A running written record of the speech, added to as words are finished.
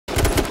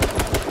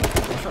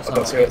shots. I've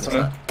got to get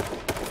something.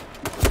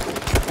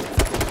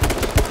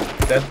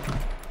 Dead.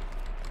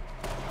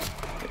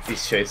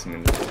 He's chasing me.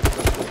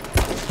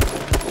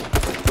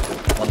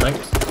 One linked.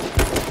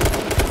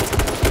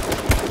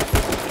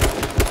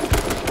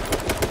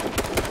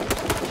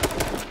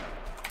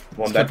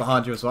 One There's dead.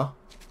 behind you as well.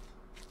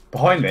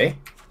 Behind me?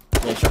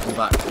 Yeah, he's shot from the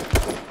back.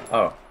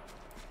 Oh.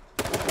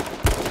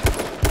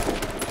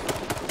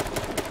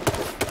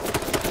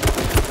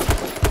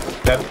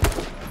 Dead.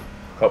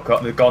 Cop.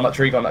 Go on that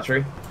tree, go on that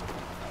tree.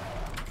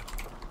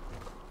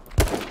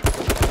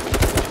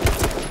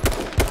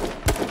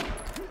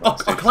 Oh,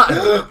 a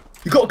collateral!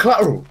 You got a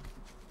collateral!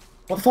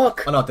 What the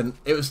fuck? Oh no, I didn't.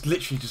 It was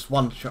literally just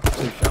one shot,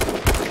 two shots.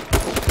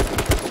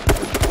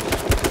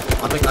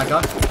 I think that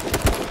guy.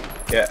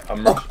 Yeah,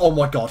 I'm... Oh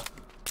my god.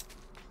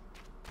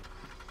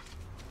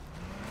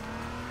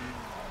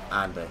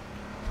 Andy.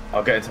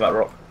 I'll get into that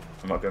rock.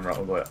 I'm not going right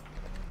all the way up.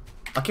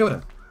 I killed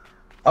him.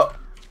 Oh! No,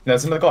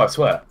 there's another guy, I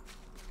swear.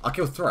 I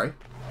killed 3.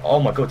 Oh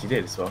my god, you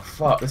did as well.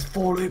 Fuck, there's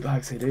 4 loot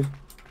bags here, dude.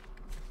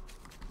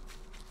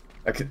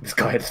 Okay, this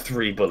guy had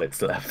 3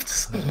 bullets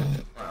left.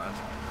 Alright.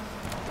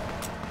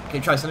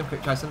 Keep chasing him,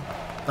 keep chasing him.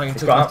 Don't get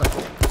He's too got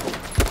close.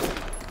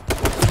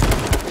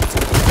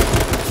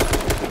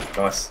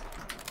 Nice.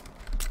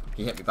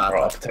 He hit me bad.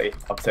 Right, I'll take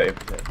you.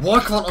 Why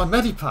can't I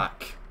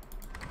medipack?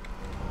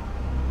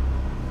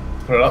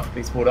 Put it up,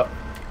 he's pulled up.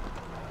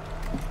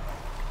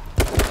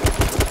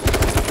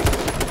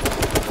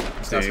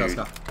 Let's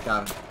go.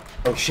 Go.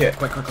 Oh shit.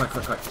 Quick.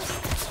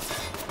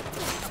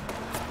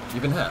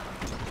 You been hit?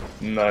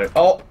 No.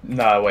 Oh,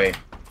 no, wait.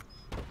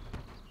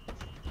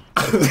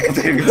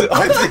 Dude,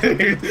 I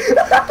did.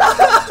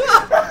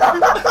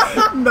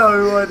 No,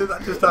 why did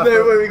that just happen?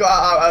 No way, we got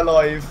out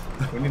alive.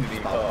 We need to be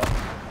car.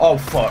 Oh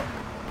fuck.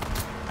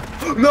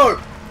 No!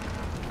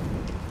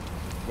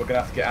 We're gonna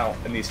have to get out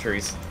in these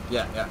trees.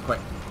 Yeah, quick.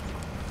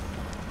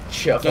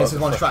 Shit, I thought Gaines is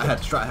one straight ahead.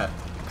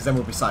 Because then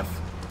we'll be safe.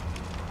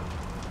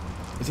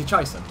 Is he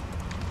chasing?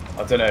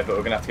 I don't know, but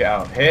we're gonna have to get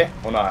out. Here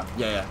or not?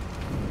 Yeah.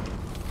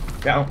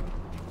 Get out.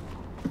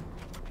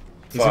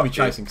 He's gonna be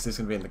chasing because he's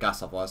gonna be in the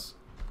gas otherwise.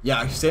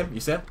 Yeah, you see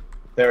him?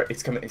 There,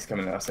 it's coming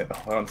now.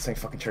 Oh, we're on the same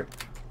fucking tree.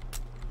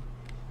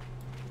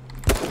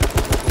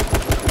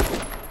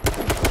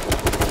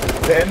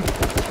 Hit him.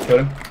 Kill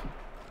him.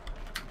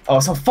 Oh,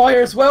 it's on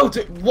fire as well.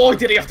 Why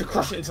did he have to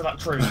crush it into that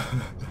tree?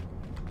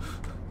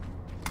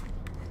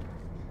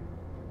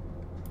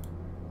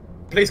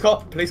 Police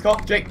car.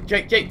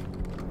 Jake.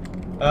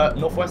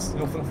 Northwest.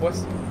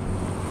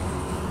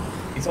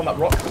 He's on that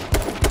rock.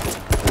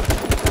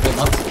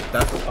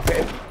 I've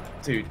hit him.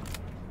 Dude,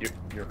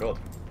 you're a god.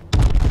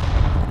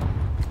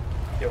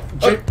 Yo.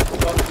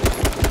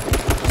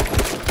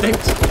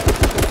 Dinked.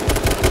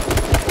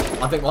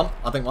 I think one.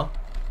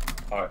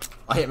 Alright.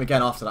 I hit him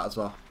again after that as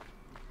well.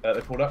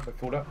 They pulled up.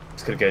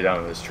 Just gonna go down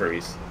in those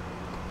trees.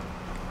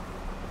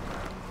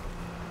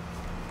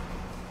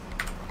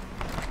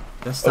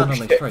 They're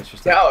standing on these trees.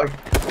 Just Get out!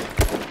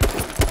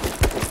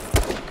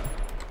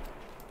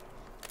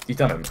 You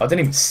done him? I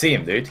didn't even see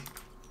him, dude.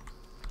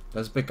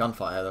 There's a big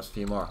gunfight here. There's a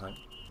few more, I think.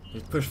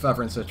 He's pushed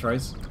further into the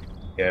trees.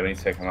 Yeah, we need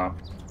to take him out.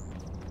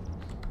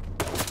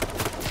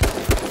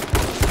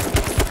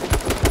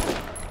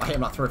 I hit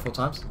him like 3 or 4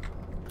 times.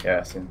 Yeah,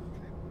 I see him.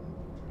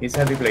 He's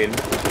heavy bleeding.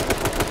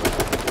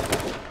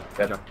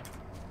 Dead.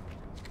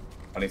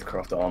 I need to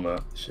craft armor.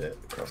 Shit,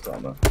 craft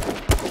armor.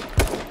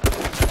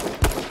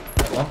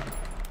 Hit one.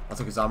 I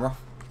took his armor off.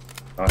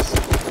 Nice.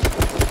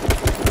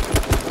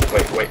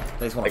 Wait.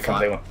 There's one. They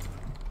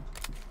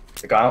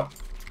got out.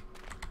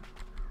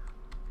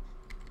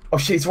 Oh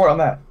shit, he's right on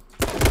there.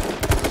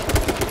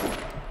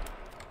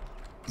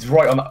 He's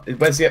right on that.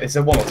 Where's he at? Is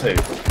there 1 or 2?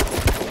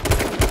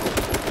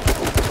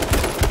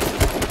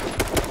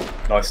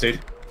 Nice, dude.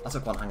 I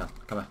took one, hang on.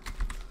 Come here.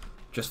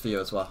 Just for you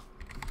as well.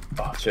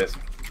 Oh, cheers.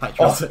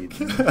 Patriotic.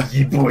 Oh,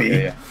 you boy.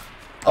 Yeah.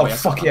 Oh, yeah,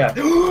 fuck yeah.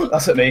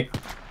 That's at me.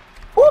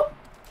 Woo!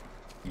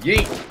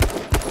 Yeet.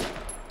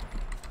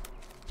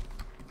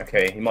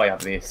 Okay, he might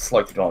have the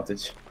slight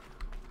advantage.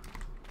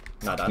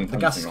 No, the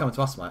gas is coming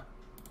to us, mate.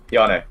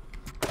 Yeah, I know.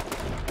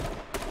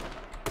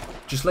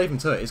 Just leave him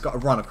to it. He's got to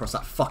run across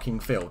that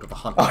fucking field of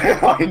 100.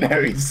 I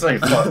know, he's so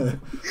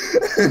fun.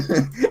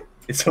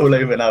 It's all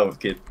over now,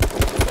 kid.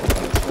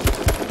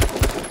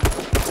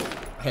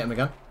 Hit him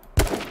again.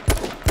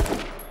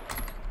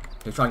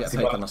 He'll try and get a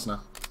take on us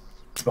now.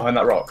 He's behind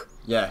that rock.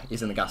 Yeah,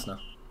 he's in the gas now.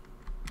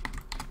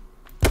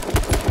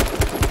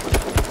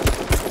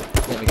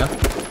 Hit him again.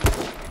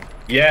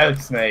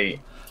 Yes,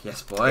 mate.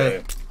 Yes, boy.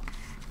 Yeah.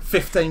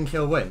 15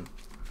 kill win.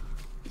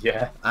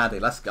 Yeah. Andy,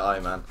 let's go,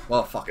 man.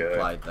 Well fucking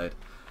played, dude.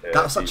 Yeah,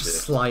 That was such a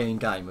slaying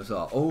game as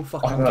well. All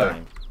fucking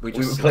game. We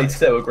played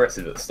so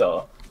aggressive at the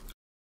start.